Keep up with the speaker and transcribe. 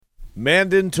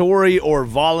Mandatory or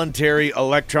voluntary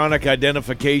electronic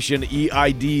identification,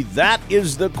 EID? That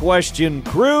is the question.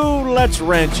 Crew, let's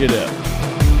ranch it up.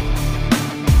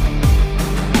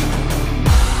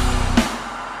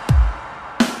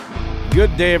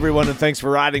 Good day, everyone, and thanks for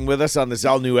riding with us on this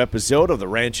all-new episode of the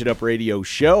Ranch It Up Radio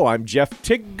Show. I'm Jeff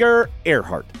Tigger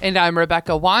Earhart. And I'm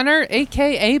Rebecca Warner,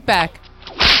 a.k.a. Beck.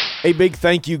 A big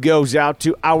thank you goes out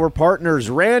to our partners,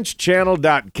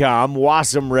 RanchChannel.com,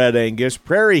 Wassum Red Angus,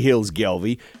 Prairie Hills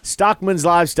Gelbvieh, Stockman's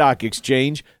Livestock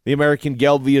Exchange, the American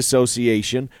Gelbvieh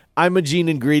Association, Imogene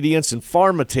Ingredients and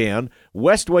Pharmatan,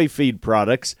 Westway Feed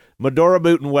Products, Medora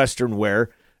Boot and Western Wear,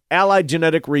 Allied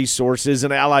Genetic Resources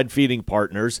and Allied Feeding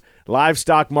Partners,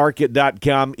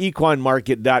 LivestockMarket.com,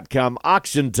 EquineMarket.com,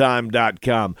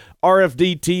 AuctionTime.com,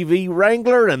 RFD TV,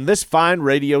 Wrangler, and this fine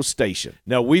radio station.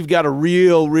 Now, we've got a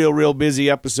real busy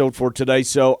episode for today,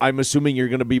 so I'm assuming you're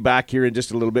going to be back here in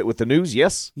just a little bit with the news,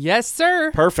 yes? Yes,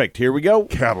 sir. Perfect. Here we go.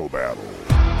 Cattle battle.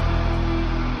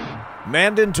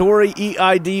 Mandatory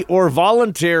EID or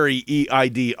voluntary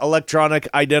EID, electronic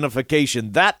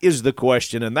identification? That is the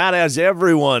question, and that has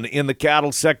everyone in the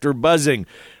cattle sector buzzing.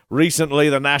 Recently,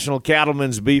 the National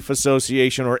Cattlemen's Beef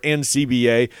Association, or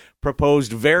NCBA,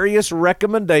 proposed various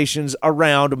recommendations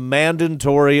around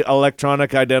mandatory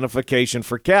electronic identification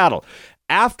for cattle.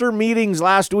 After meetings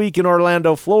last week in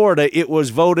Orlando, Florida, it was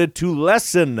voted to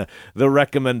lessen the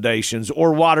recommendations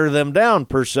or water them down,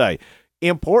 per se.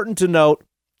 Important to note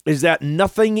is that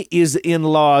nothing is in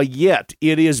law yet.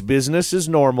 It is business as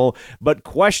normal, but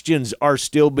questions are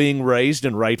still being raised,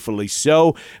 and rightfully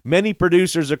so. Many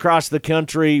producers across the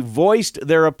country voiced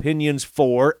their opinions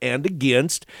for and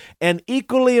against, and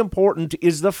equally important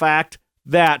is the fact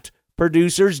that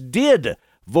producers did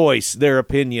voice their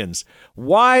opinions.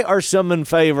 Why are some in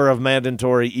favor of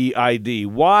mandatory EID?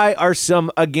 Why are some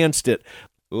against it?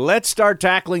 Let's start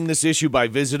tackling this issue by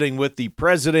visiting with the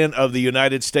president of the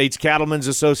United States Cattlemen's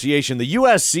Association, the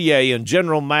USCA, and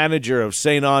general manager of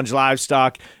St. Onge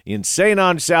Livestock in St.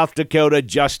 Onge, South Dakota,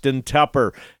 Justin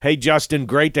Tupper. Hey, Justin,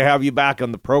 great to have you back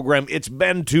on the program. It's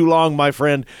been too long, my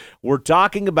friend. We're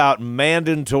talking about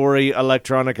mandatory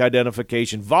electronic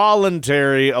identification,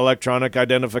 voluntary electronic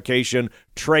identification,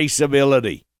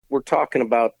 traceability. We're talking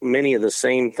about many of the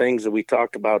same things that we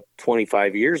talked about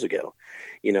 25 years ago.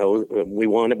 You know,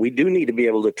 we do need to be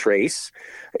able to trace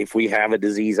if we have a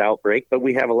disease outbreak, but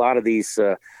we have a lot of these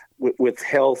with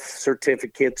health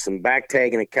certificates and back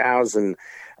tagging of cows and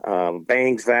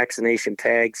bangs, vaccination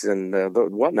tags and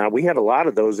whatnot. We have a lot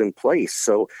of those in place.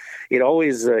 So it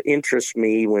always interests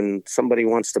me when somebody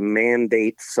wants to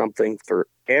mandate something for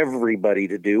everybody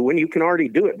to do when you can already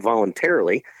do it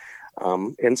voluntarily.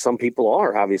 And some people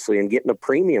are, obviously, and getting a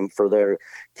premium for their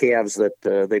calves that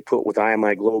they put with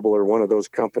IMI Global or one of those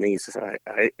companies.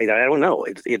 I don't know.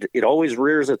 It always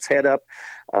rears its head up.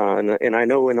 And I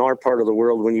know in our part of the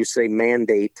world, when you say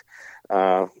mandate,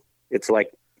 it's like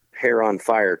hair on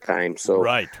fire time. So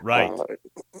right.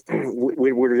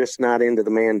 We're just not into the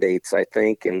mandates, I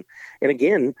think. And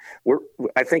again,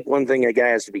 I think one thing a guy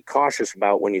has to be cautious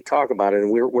about when you talk about it, and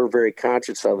we're very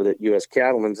conscious of it at U.S.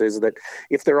 Cattlemen's, is that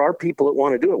if there are people that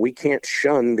want to do it, we can't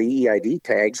shun the EID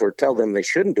tags or tell them they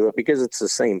shouldn't do it because it's the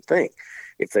same thing.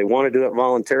 If they want to do it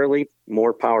voluntarily,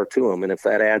 more power to them. And if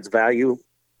that adds value,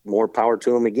 more power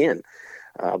to them again.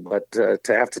 But to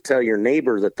have to tell your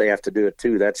neighbor that they have to do it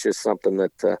too, that's just something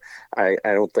that I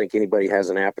don't think anybody has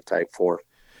an appetite for.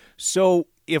 So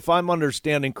if I'm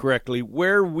understanding correctly,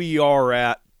 where we are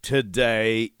at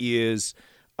today is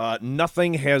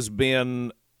nothing is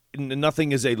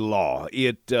a law.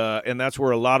 And that's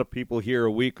where a lot of people here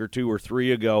a week or two or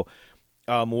three ago,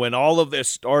 when all of this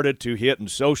started to hit and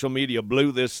social media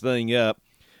blew this thing up,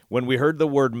 when we heard the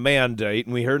word mandate,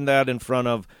 and we heard that in front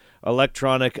of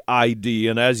electronic ID,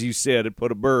 and as you said, it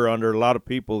put a burr under a lot of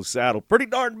people's saddle. Pretty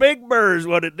darn big burr is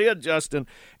what it did, Justin.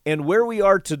 And where we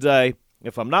are today,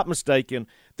 if I'm not mistaken,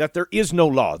 that there is no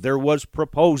law. There was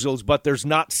proposals, but there's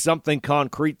not something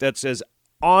concrete that says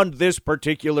on this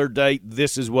particular date,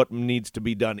 this is what needs to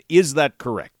be done. Is that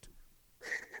correct?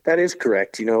 That is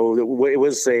correct. You know, it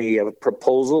was a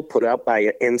proposal put out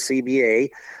by NCBA,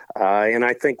 and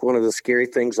I think one of the scary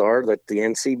things are that the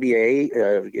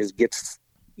NCBA gets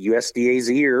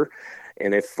USDA's ear,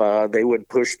 and if they would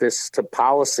push this to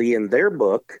policy in their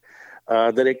book,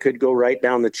 that it could go right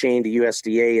down the chain to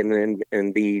USDA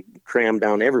and be crammed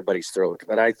down everybody's throat.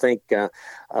 But I think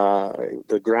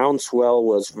the groundswell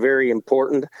was very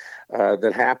important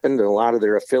that happened, and a lot of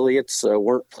their affiliates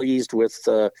weren't pleased with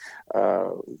the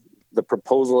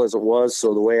proposal as it was.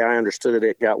 So the way I understood it,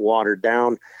 it got watered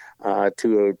down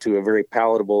to a very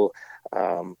palatable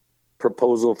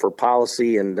proposal for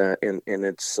policy, and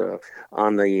it's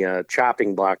on the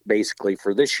chopping block basically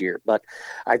for this year. But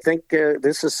I think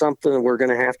this is something that we're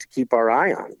going to have to keep our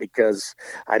eye on, because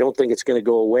I don't think it's going to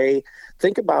go away.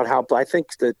 Think about how, I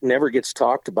think that never gets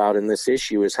talked about in this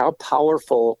issue is how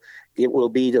powerful it will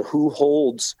be to who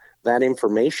holds that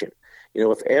information.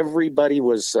 If everybody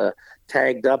was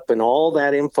tagged up and all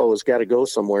that info has got to go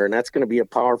somewhere, and that's going to be a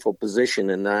powerful position.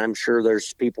 And I'm sure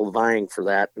there's people vying for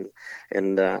that.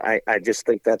 And I just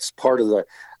think that's part of the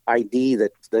ID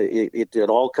that it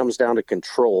all comes down to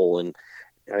control. And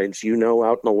as you know,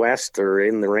 out in the West or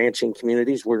in the ranching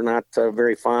communities, we're not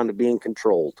very fond of being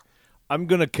controlled. I'm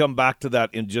going to come back to that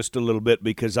in just a little bit,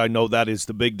 because I know that is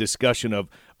the big discussion of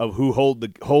who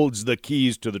holds the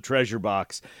keys to the treasure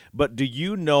box. But do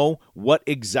you know what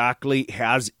exactly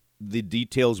has the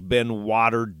details been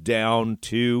watered down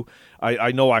to?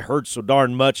 I know I heard so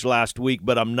darn much last week,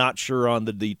 but I'm not sure on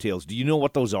the details. Do you know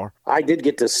what those are? I did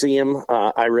get to see them.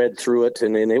 I read through it,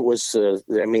 and it was,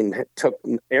 took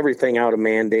everything out of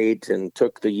mandate and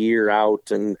took the year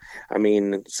out. And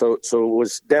so it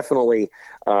was definitely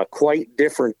quite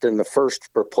different than the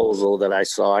first proposal that I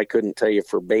saw. I couldn't tell you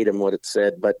verbatim what it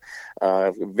said, but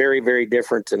very, very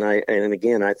different. And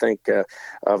again, I think a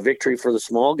victory for the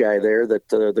small guy there, that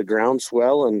the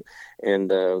groundswell and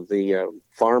the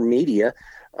farm media,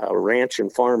 ranch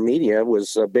and farm media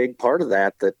was a big part of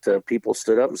that people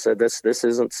stood up and said, this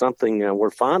isn't something we're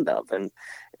fond of. And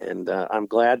I'm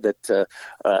glad that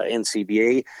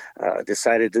NCBA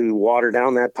decided to water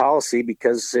down that policy,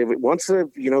 because once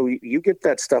you get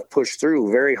that stuff pushed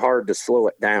through, very hard to slow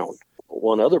it down.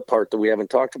 One other part that we haven't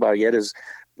talked about yet is,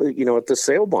 at the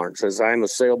sale barns. As I'm a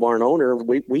sale barn owner,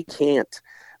 we can't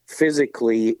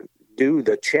physically do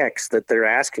the checks that they're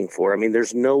asking for.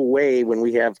 There's no way, when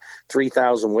we have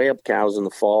 3,000 weigh-up cows in the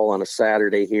fall on a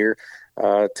Saturday here,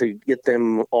 to get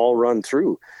them all run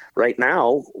through. Right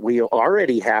now, we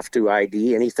already have to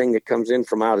ID anything that comes in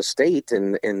from out of state,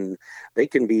 and they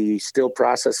can be still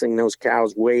processing those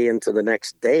cows way into the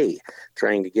next day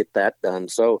trying to get that done.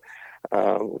 So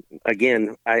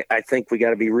again, I think we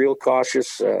got to be real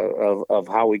cautious of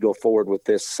how we go forward with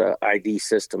this ID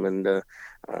system. And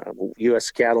U.S.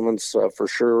 cattlemen's, for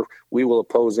sure, we will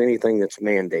oppose anything that's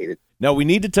mandated. Now, we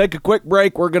need to take a quick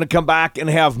break. We're going to come back and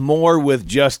have more with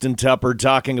Justin Tupper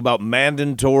talking about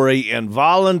mandatory and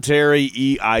voluntary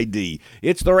EID.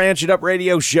 It's the Ranch It Up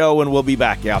Radio Show, and we'll be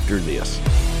back after this.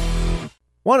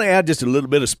 Want to add just a little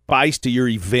bit of spice to your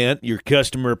event, your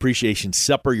customer appreciation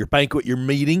supper, your banquet, your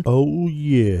meeting? Oh,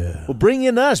 yeah. Well, bring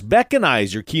in us. Beck and I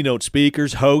as your keynote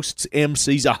speakers, hosts,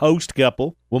 MCs, a host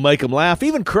couple. We'll make them laugh,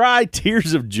 even cry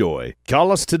tears of joy.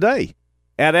 Call us today.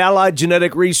 At Allied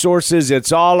Genetic Resources,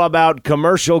 it's all about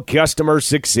commercial customer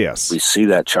success. We see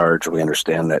that charge, we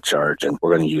understand that charge, and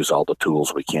we're going to use all the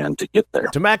tools we can to get there.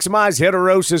 To maximize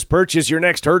heterosis, purchase your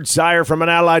next herd sire from an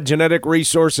Allied Genetic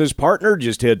Resources partner.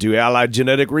 Just head to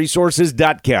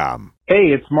AlliedGeneticResources.com.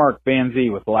 Hey, it's Mark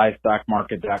Banzi with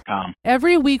LivestockMarket.com.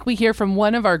 Every week we hear from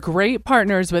one of our great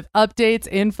partners with updates,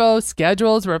 info,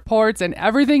 schedules, reports, and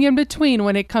everything in between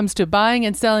when it comes to buying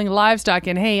and selling livestock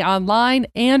in hay online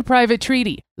and private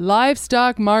treaty.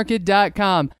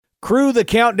 LivestockMarket.com. Crew, the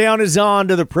countdown is on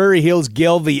to the Prairie Hills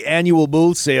Gelbvieh annual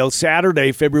bull sale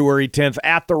Saturday, February 10th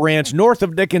at the ranch north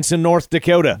of Dickinson, North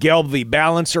Dakota. Gelbvieh,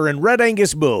 Balancer, and Red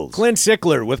Angus bulls. Clint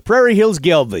Sickler with Prairie Hills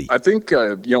Gelbvieh. I think,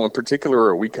 in particular,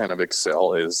 where we kind of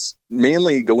excel is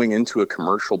mainly going into a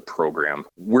commercial program.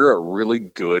 We're a really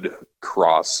good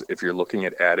cross if you're looking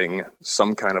at adding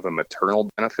some kind of a maternal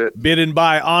benefit. Bid and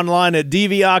buy online at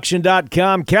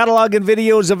dvauction.com. Catalog and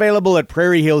videos available at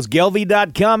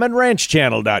prairiehillsgelbvieh.com and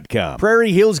ranchchannel.com.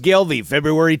 Prairie Hills Gelbvieh,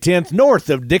 February 10th, north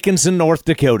of Dickinson, North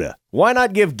Dakota. Why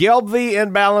not give Gelbvieh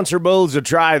and Balancer bulls a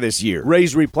try this year?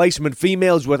 Raise replacement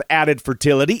females with added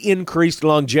fertility, increased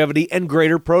longevity, and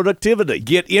greater productivity.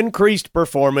 Get increased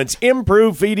performance,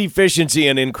 improve feed efficiency,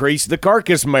 and increase the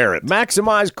carcass merit.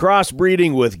 Maximize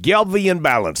crossbreeding with Gelbvieh and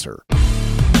Balancer.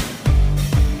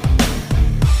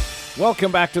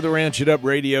 Welcome back to the Ranch It Up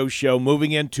Radio Show.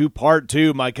 Moving into part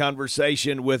two, my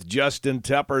conversation with Justin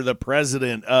Tupper, the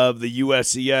president of the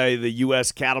USCA, the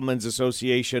U.S. Cattlemen's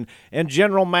Association, and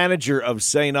general manager of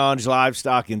St. Onge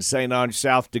Livestock in St. Onge,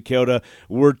 South Dakota.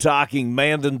 We're talking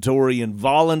mandatory and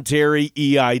voluntary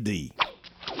EID.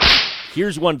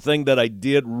 Here's one thing that I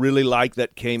did really like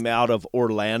that came out of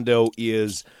Orlando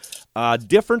is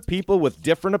different people with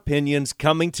different opinions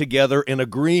coming together and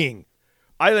agreeing.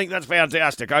 I think that's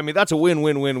fantastic. I mean, that's a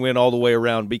win-win-win-win all the way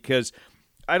around, because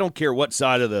I don't care what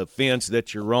side of the fence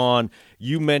that you're on.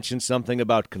 You mentioned something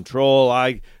about control.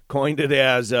 I coined it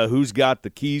as who's got the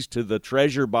keys to the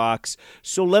treasure box.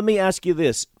 So let me ask you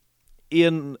this.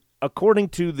 according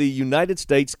to the United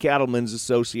States Cattlemen's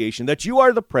Association that you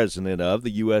are the president of,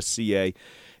 the USCA,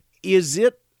 is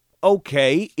it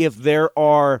okay if there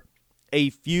are a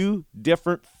few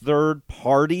different third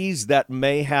parties that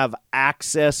may have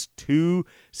access to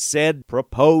said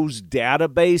proposed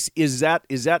database? Is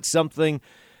that something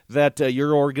that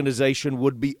your organization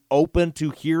would be open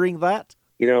to hearing that?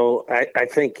 I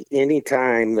think any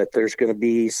time that there's going to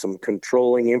be some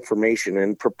controlling information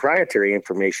and proprietary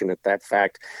information at that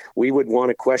fact, we would want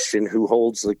to question who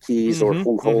holds the keys or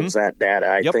who holds that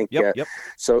data. I think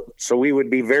so we would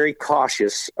be very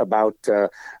cautious about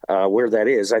where that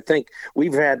is. I think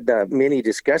we've had many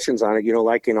discussions on it,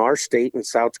 like in our state in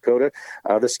South Dakota,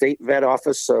 the state vet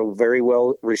office, very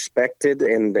well respected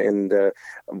and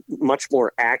much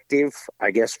more active, I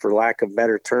guess, for lack of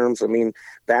better terms. I mean,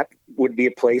 that would be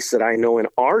a place that I know in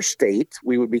our state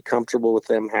we would be comfortable with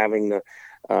them having the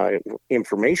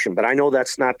information, but I know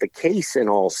that's not the case in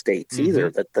all states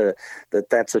either.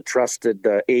 That's a trusted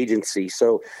agency.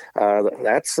 So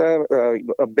that's a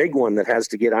big one that has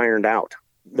to get ironed out.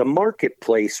 The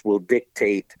marketplace will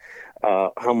dictate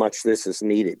how much this is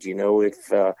needed.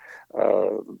 If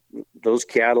those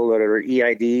cattle that are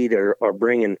EID'd are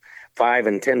bringing $5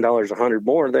 and $10 a hundred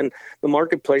more, then the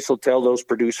marketplace will tell those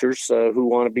producers who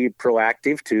want to be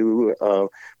proactive to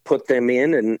put them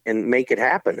in and make it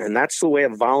happen. And that's the way a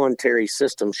voluntary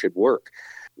system should work.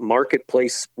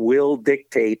 Marketplace will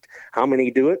dictate how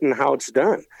many do it and how it's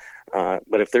done.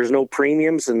 But if there's no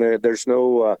premiums and there's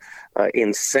no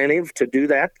incentive to do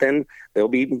that, then there'll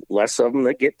be less of them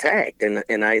that get tagged.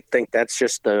 And I think that's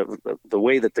just the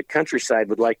way that the countryside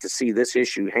would like to see this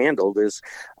issue handled is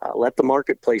let the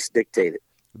marketplace dictate it.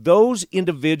 Those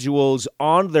individuals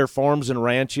on their farms and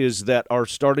ranches that are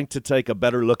starting to take a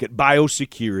better look at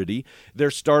biosecurity,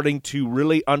 they're starting to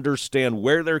really understand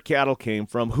where their cattle came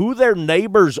from, who their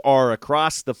neighbors are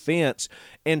across the fence,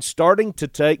 and starting to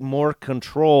take more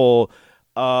control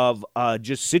of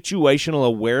just situational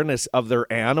awareness of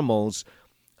their animals.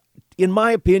 In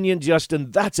my opinion, Justin,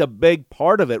 that's a big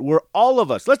part of it. Where all of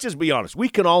us, let's just be honest, we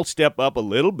can all step up a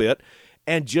little bit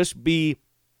and just be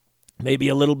maybe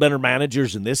a little better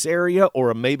managers in this area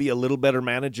or maybe a little better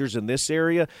managers in this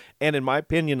area. And in my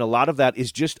opinion, a lot of that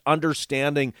is just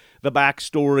understanding the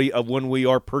backstory of when we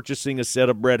are purchasing a set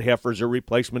of bred heifers or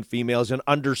replacement females and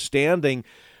understanding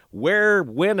where,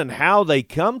 when, and how they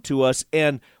come to us.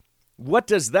 And what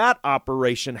does that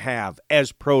operation have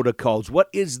as protocols? What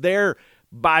is their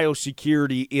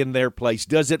biosecurity in their place?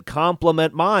 Does it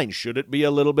complement mine? Should it be a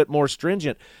little bit more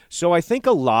stringent? So I think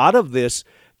a lot of this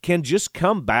can just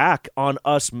come back on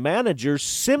us managers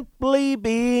simply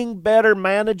being better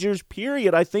managers,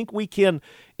 period. I think we can,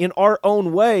 in our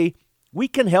own way, we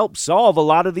can help solve a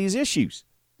lot of these issues.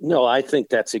 No, I think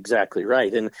that's exactly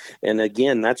right. And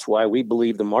again, that's why we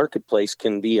believe the marketplace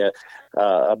can be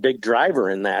a big driver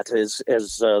in that. As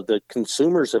the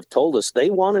consumers have told us,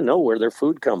 they want to know where their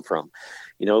food come from.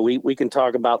 We can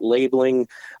talk about labeling,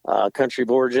 country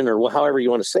of origin, or however you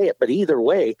want to say it. But either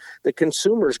way, the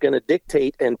consumer is going to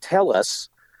dictate and tell us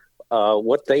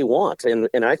what they want.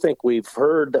 And I think we've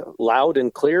heard loud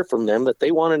and clear from them that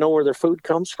they want to know where their food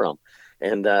comes from.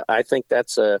 And I think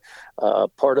that's a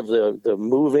part of the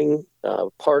moving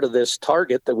part of this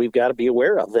target that we've got to be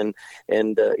aware of. And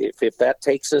if that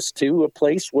takes us to a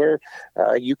place where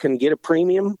you can get a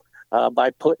premium by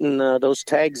putting those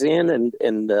tags in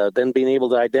and then being able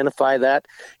to identify that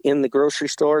in the grocery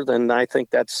store, then I think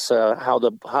that's how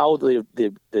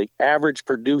the average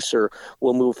producer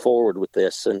will move forward with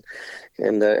this.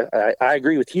 And I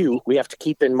agree with you. We have to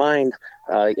keep in mind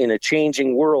in a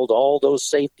changing world, all those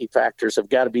safety factors have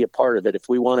got to be a part of it. If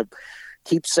we want to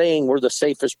keep saying we're the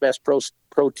safest, best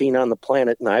protein on the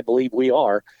planet, and I believe we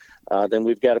are, then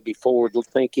we've got to be forward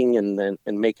thinking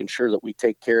and making sure that we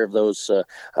take care of those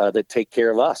that take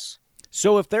care of us.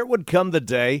 So if there would come the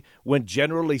day when,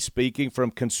 generally speaking,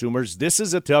 from consumers, this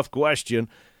is a tough question,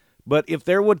 but if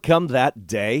there would come that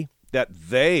day that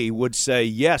they would say,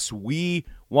 yes, we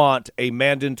want a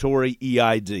mandatory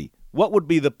EID, what would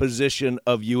be the position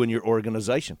of you and your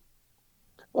organization?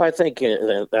 Well, I think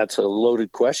that's a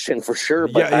loaded question for sure.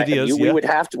 But yeah, it is. We would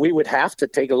have to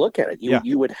take a look at it.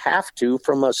 You would have to,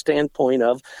 from a standpoint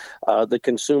of the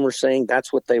consumer saying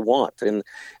that's what they want.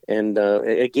 And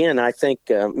again, I think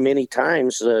many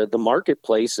times the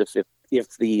marketplace,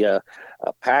 if the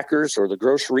packers or the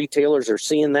grocery retailers are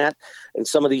seeing that, and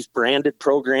some of these branded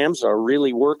programs are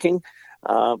really working,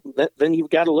 then you've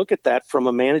got to look at that from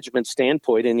a management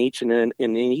standpoint in each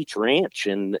ranch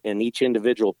and each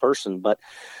individual person. But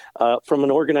from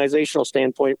an organizational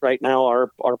standpoint, right now,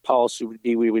 our policy would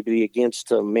be we would be against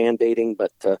mandating,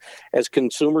 but as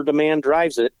consumer demand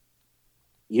drives it,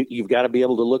 you've got to be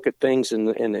able to look at things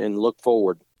and look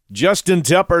forward. Justin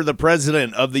Tupper, the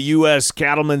president of the U.S.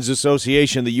 Cattlemen's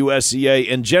Association, the USCA,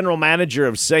 and general manager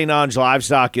of St. Ange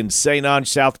Livestock in St. Ange,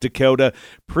 South Dakota.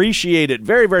 Appreciate it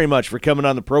very, very much for coming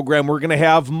on the program. We're going to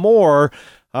have more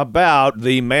about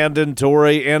the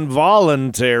mandatory and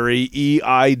voluntary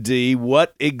EID,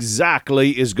 what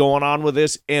exactly is going on with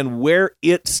this and where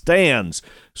it stands.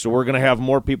 So we're going to have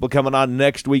more people coming on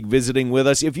next week visiting with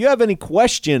us. If you have any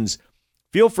questions,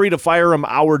 feel free to fire them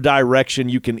our direction.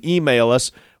 You can email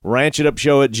us,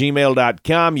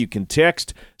 ranchitupshow@gmail.com. You can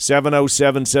text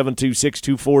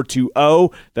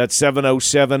 707-726-2420. That's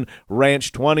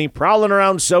 707-RANCH20. Prowling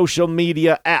around social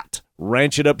media at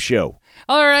Ranch It Up Show.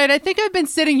 All right, I think I've been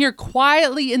sitting here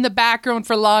quietly in the background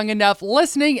for long enough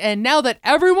listening, and now that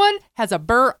everyone has a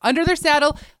burr under their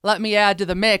saddle, let me add to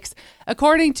the mix.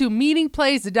 According to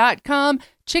meetingplace.com,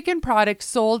 chicken products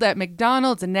sold at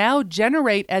McDonald's now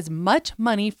generate as much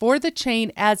money for the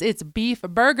chain as its beef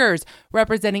burgers,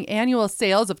 representing annual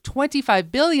sales of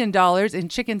 $25 billion in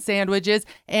chicken sandwiches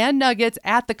and nuggets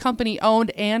at the company-owned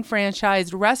and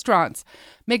franchised restaurants.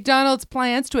 McDonald's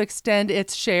plans to extend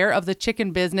its share of the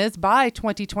chicken business by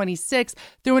 2026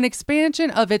 through an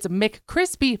expansion of its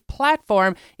McCrispy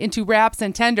platform into wraps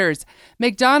and tenders.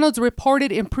 McDonald's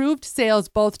reported improved sales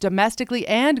both domestically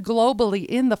and globally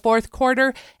in the fourth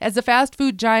quarter as the fast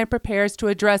food giant prepares to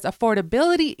address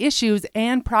affordability issues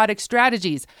and product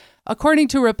strategies. According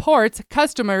to reports,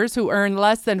 customers who earn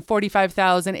less than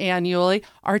 $45,000 annually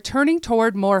are turning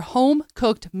toward more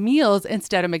home-cooked meals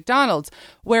instead of McDonald's,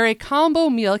 where a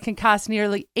combo meal can cost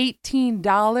nearly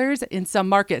 $18 in some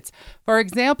markets. For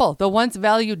example, the once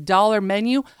valued dollar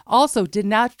menu also did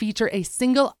not feature a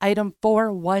single item for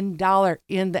 $1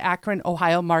 in the Akron,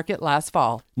 Ohio market last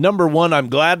fall. Number one, I'm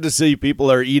glad to see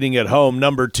people are eating at home.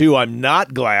 Number two, I'm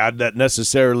not glad that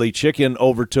necessarily chicken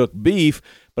overtook beef.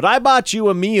 But I bought you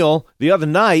a meal the other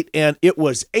night, and it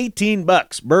was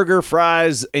 $18. Burger,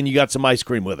 fries, and you got some ice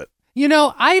cream with it. You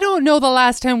know, I don't know the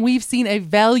last time we've seen a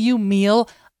value meal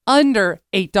under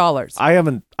 $8. I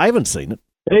haven't seen it.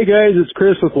 Hey guys, it's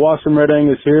Chris with Wasson Red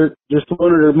Angus here. Just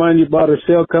wanted to remind you about our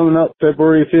sale coming up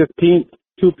February 15th,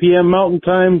 2 p.m. Mountain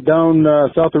Time, down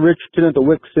south of Richardson at the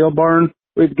Wick Sale Barn.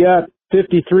 We've got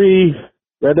 53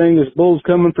 Red Angus bulls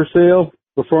coming for sale,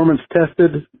 performance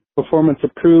tested, performance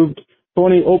approved.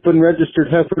 20 open registered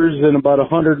heifers and about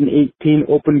 118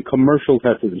 open commercial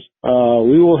heifers.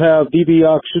 We will have DB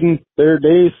auction their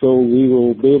day, so we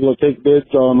will be able to take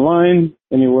bids online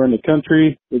anywhere in the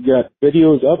country. We've got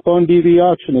videos up on DB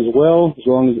auction as well,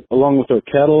 along with our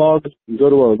catalog. You can go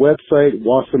to our website,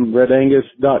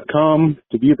 wassomredangus.com,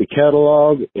 to view the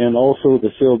catalog and also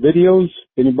the sale videos.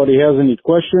 If anybody has any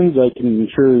questions, I can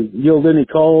sure yield any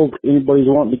calls anybody's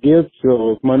wanting to give.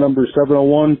 So my number is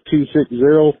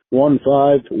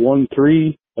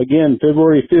 701-260-1513. Again,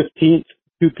 February 15th,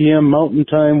 2 p.m. Mountain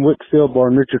Time, Wick Sale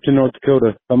Barn, Richardson, North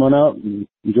Dakota. Come on out and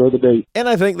enjoy the day. And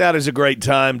I think that is a great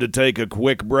time to take a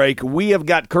quick break. We have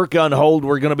got Kirk on hold.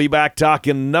 We're going to be back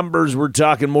talking numbers. We're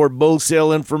talking more bull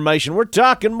sale information. We're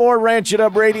talking more Ranch It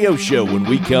Up radio show when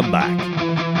we come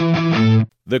back.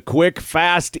 The quick,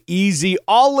 fast, easy,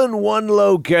 all-in-one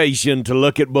location to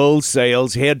look at bull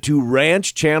sales. Head to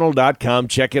ranchchannel.com.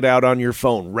 Check it out on your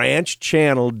phone.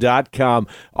 ranchchannel.com.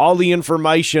 All the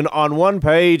information on one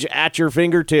page at your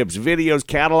fingertips. Videos,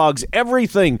 catalogs,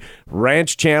 everything.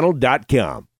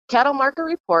 ranchchannel.com. Cattle market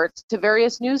reports to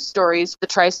various news stories. The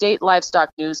Tri-State Livestock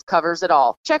News covers it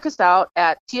all. Check us out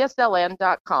at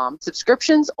tsln.com.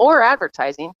 Subscriptions or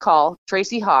advertising, call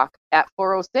Tracy Hawk at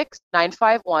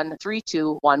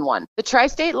 406-951-3211. The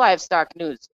Tri-State Livestock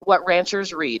News, what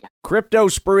ranchers read.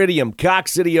 Cryptosporidium,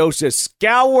 coccidiosis,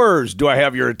 scours. Do I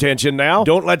have your attention now?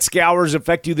 Don't let scours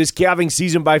affect you this calving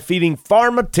season by feeding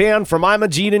Pharmatan from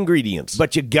Imogene Ingredients.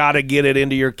 But you gotta get it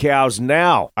into your cows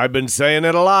now. I've been saying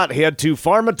it a lot. Head to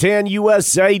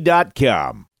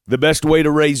pharmatanusa.com. The best way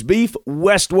to raise beef,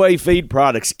 Westway Feed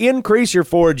Products. Increase your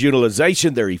forage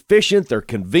utilization. They're efficient. They're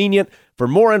convenient. For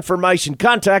more information,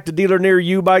 contact a dealer near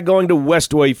you by going to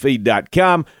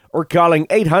westwayfeed.com or calling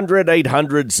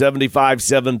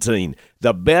 800-800-7517.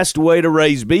 The best way to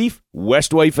raise beef,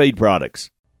 Westway Feed Products.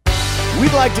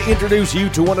 We'd like to introduce you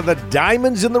to one of the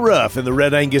diamonds in the rough in the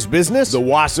Red Angus business, the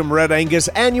Wassum Red Angus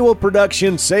Annual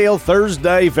Production Sale,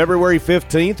 Thursday, February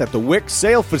 15th at the Wick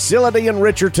Sale Facility in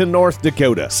Richardson, North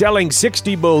Dakota. Selling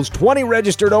 60 bulls, 20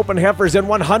 registered open heifers, and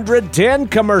 110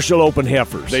 commercial open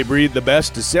heifers. They breed the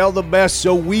best to sell the best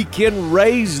so we can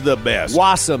raise the best.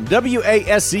 Wassum,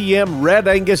 WASEM,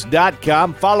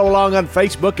 RedAngus.com. Follow along on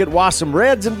Facebook at Wassum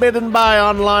Reds and bid and buy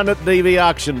online at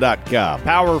dvauction.com.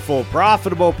 Powerful,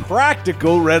 profitable, practical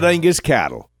Red Angus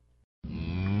cattle.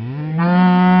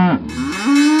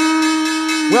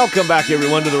 Welcome back,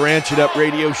 everyone, to the Ranch It Up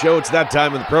radio show. It's that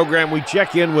time of the program. We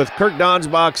check in with Kirk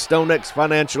Donsbach, StoneX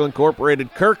Financial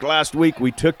Incorporated. Kirk, last week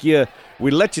we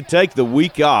let you take the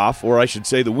week off, or I should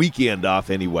say the weekend off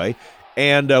anyway,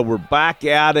 and we're back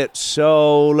at it.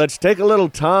 So let's take a little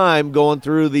time going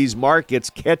through these markets.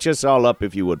 Catch us all up,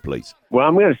 if you would, please. Well,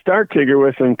 I'm going to start, Tigger,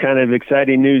 with some kind of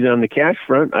exciting news on the cash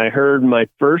front. I heard my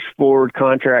first forward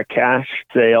contract cash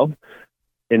sale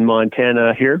in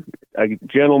Montana here. A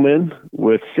gentleman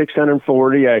with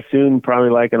 640, I assume probably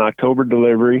like an October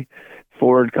delivery,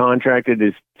 forward contracted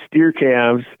his steer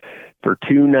calves for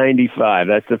 $295.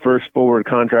 That's the first forward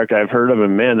contract I've heard of,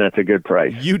 and man, that's a good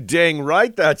price. You dang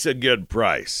right, that's a good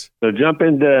price. So jump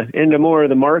into more of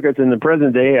the markets in the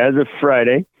present day. As of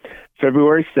Friday,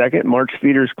 February 2nd, March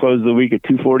feeders closed the week at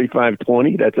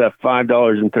 $245.20. That's up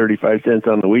 $5.35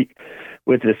 on the week,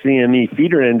 with the CME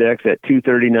feeder index at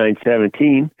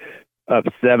 $239.17, up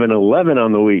 $7.11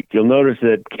 on the week. You'll notice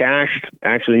that cash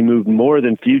actually moved more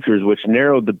than futures, which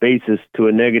narrowed the basis to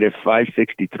a negative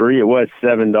 $5.63. It was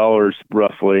 $7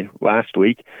 roughly last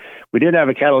week. We did have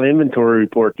a cattle inventory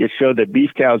report. It showed that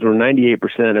beef cows were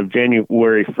 98% of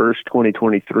January 1st,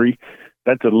 2023.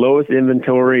 That's the lowest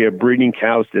inventory of breeding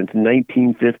cows since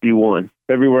 1951.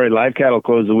 February live cattle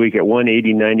closed the week at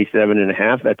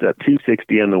 180.97.5. That's up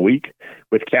 260 on the week,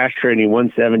 with cash trading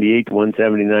 178 to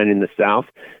 179 in the south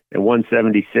and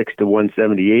 176 to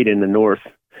 178 in the north.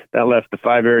 That left the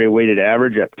 5-area weighted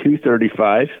average at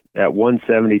 235 at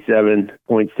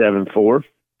 177.74.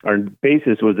 Our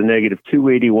basis was a negative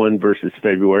 281 versus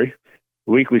February.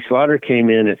 Weekly slaughter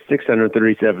came in at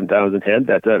 637,000 head.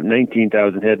 That's up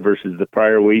 19,000 head versus the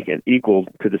prior week and equal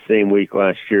to the same week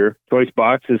last year. Choice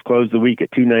boxes closed the week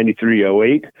at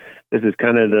 293.08. This is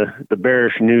kind of the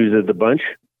bearish news of the bunch.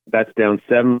 That's down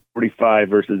 745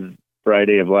 versus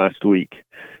Friday of last week.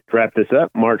 To wrap this up,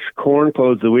 March corn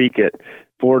closed the week at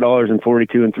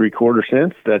 $4.42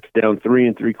 3/4. That's down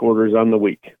 3 3/4 on the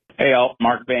week. Hey, all.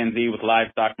 Mark Van Zee with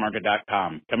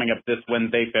LivestockMarket.com. Coming up this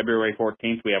Wednesday, February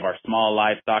 14th, we have our small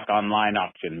livestock online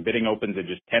auction. Bidding opens at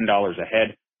just $10 a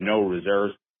head, no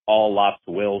reserves. All lots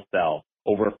will sell.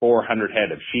 Over 400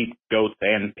 head of sheep, goats,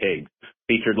 and pigs.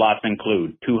 Featured lots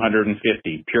include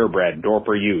 250 purebred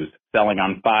Dorper ewes, selling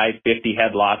on 550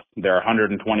 head lots. They're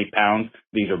 120 pounds.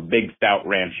 These are big, stout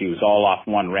ranch ewes, all off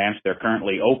one ranch. They're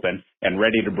currently open and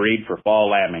ready to breed for fall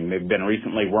lambing. They've been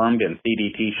recently wormed in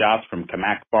CDT shops from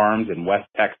Kamak Farms in West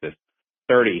Texas.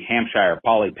 30 Hampshire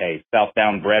Polypay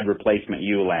Southdown bred replacement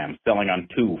ewe lambs, selling on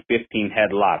 2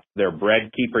 15-head lots. They're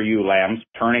bred keeper ewe lambs,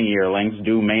 turning yearlings,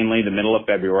 due mainly the middle of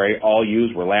February. All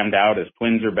ewes were lambed out as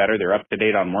twins or better. They're up to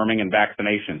date on worming and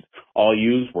vaccinations. All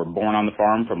ewes were born on the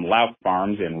farm from Louth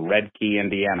Farms in Red Key,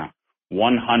 Indiana.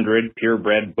 100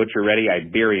 purebred butcher-ready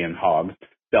Iberian hogs,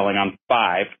 selling on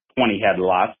 5 20-head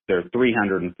lots. They're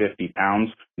 350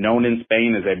 pounds. Known in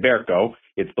Spain as Iberco,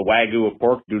 it's the Wagyu of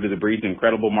pork due to the breed's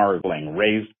incredible marbling.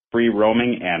 Raised, free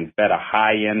roaming, and fed a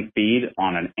high-end feed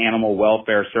on an animal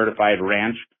welfare certified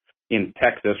ranch in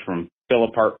Texas from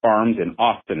Philipart Farms in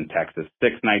Austin, Texas.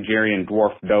 6 Nigerian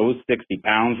dwarf does, 60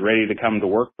 pounds, ready to come to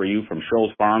work for you from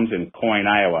Shoals Farms in Coyne,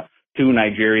 Iowa. 2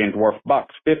 Nigerian dwarf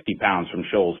bucks, 50 pounds from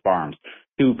Shoals Farms.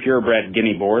 2 purebred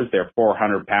guinea boars, they're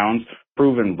 400 pounds.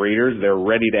 Proven breeders, they're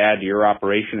ready to add to your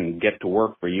operation and get to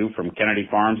work for you from Kennedy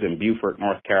Farms in Beaufort,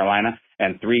 North Carolina.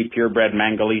 And 3 purebred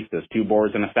mangalistas, 2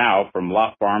 boars and a sow from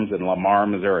Loft Farms in Lamar,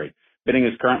 Missouri. Bidding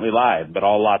is currently live, but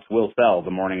all lots will sell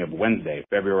the morning of Wednesday,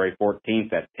 February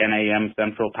 14th at 10 a.m.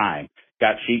 Central Time.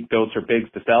 Got sheep, goats, or pigs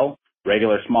to sell?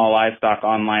 Regular small livestock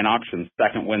online auctions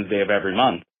second Wednesday of every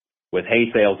month, with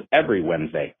hay sales every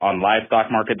Wednesday on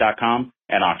LivestockMarket.com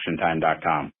and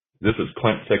AuctionTime.com. This is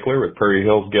Clint Tickler with Prairie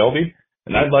Hills Gelbey,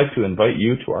 and I'd like to invite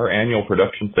you to our annual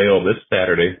production sale this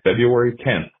Saturday, February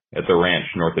 10th, at the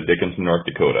ranch north of Dickinson, North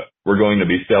Dakota. We're going to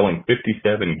be selling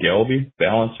 57 Gelbey,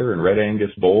 Balancer, and Red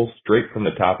Angus bulls straight from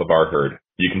the top of our herd.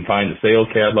 You can find the sales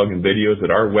catalog and videos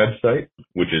at our website,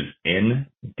 which is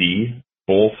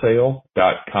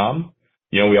ndbullsale.com.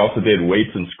 You know, we also did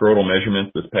weights and scrotal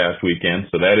measurements this past weekend,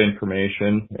 so that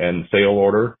information and sale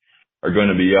order are going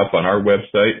to be up on our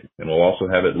website, and we'll also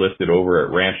have it listed over at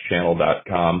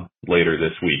ranchchannel.com later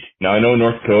this week. Now, I know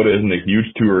North Dakota isn't a huge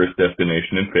tourist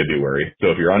destination in February, so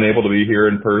if you're unable to be here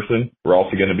in person, we're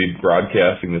also going to be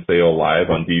broadcasting the sale live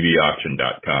on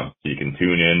dvauction.com. So you can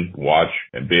tune in, watch,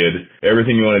 and bid.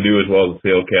 Everything you want to do, as well as the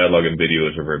sale catalog and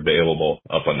videos, are available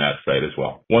up on that site as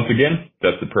well. Once again,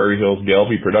 that's the Prairie Hills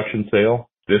Galvy production sale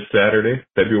this Saturday,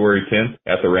 February 10th,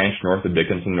 at the ranch north of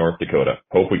Dickinson, North Dakota.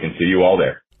 Hope we can see you all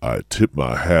there. I tip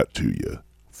my hat to you,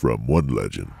 from one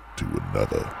legend to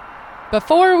another.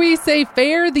 Before we say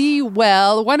fare thee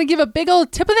well, I want to give a big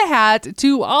old tip of the hat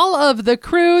to all of the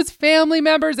crews, family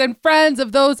members, and friends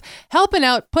of those helping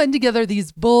out putting together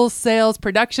these bull sales,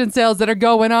 production sales that are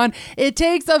going on. It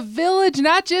takes a village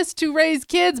not just to raise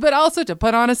kids, but also to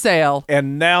put on a sale.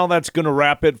 And now that's going to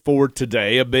wrap it for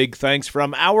today. A big thanks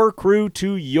from our crew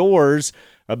to yours.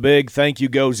 A big thank you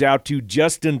goes out to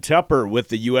Justin Tupper with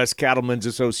the U.S. Cattlemen's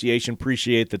Association.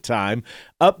 Appreciate the time.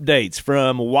 Updates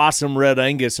from Wassum Red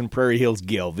Angus and Prairie Hills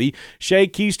Gelby. Shay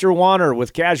Keister-Warner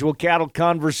with Casual Cattle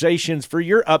Conversations for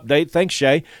your update. Thanks,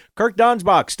 Shay. Kirk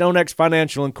Donsbach, StoneX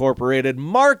Financial Incorporated.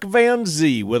 Mark Van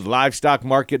Zee with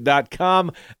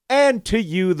LivestockMarket.com. And to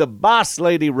you, the boss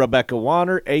lady, Rebecca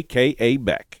Warner, a.k.a.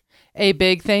 Beck. A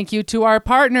big thank you to our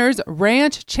partners,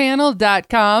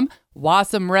 RanchChannel.com,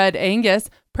 Wassum Red Angus,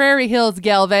 Prairie Hills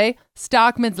Gelve,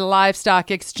 Stockman's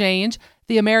Livestock Exchange,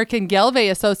 the American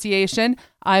Gelve Association,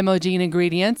 Imogene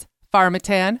Ingredients,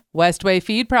 Pharmatan, Westway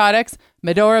Feed Products,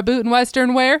 Medora Boot and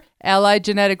Western Wear, Allied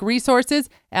Genetic Resources,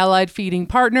 Allied Feeding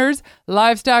Partners,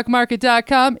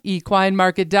 LivestockMarket.com,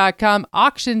 EquineMarket.com,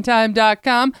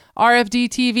 AuctionTime.com, RFD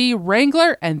TV,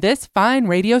 Wrangler, and this fine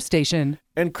radio station.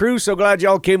 And crew, so glad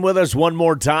y'all came with us one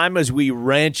more time as we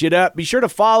ranch it up. Be sure to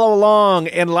follow along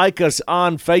and like us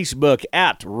on Facebook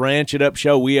at Ranch It Up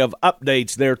Show. We have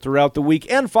updates there throughout the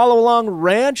week. And follow along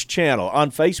Ranch Channel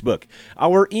on Facebook.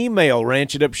 Our email,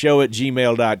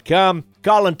 ranchitupshow@gmail.com.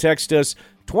 Call and text us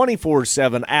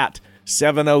 24/7 at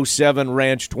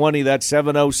 707-RANCH-20. That's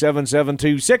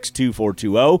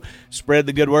 707-726-2420. Spread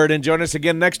the good word and join us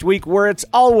again next week where it's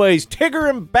always Tigger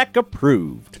and Beck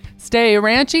approved. Stay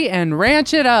ranchy and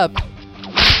ranch it up.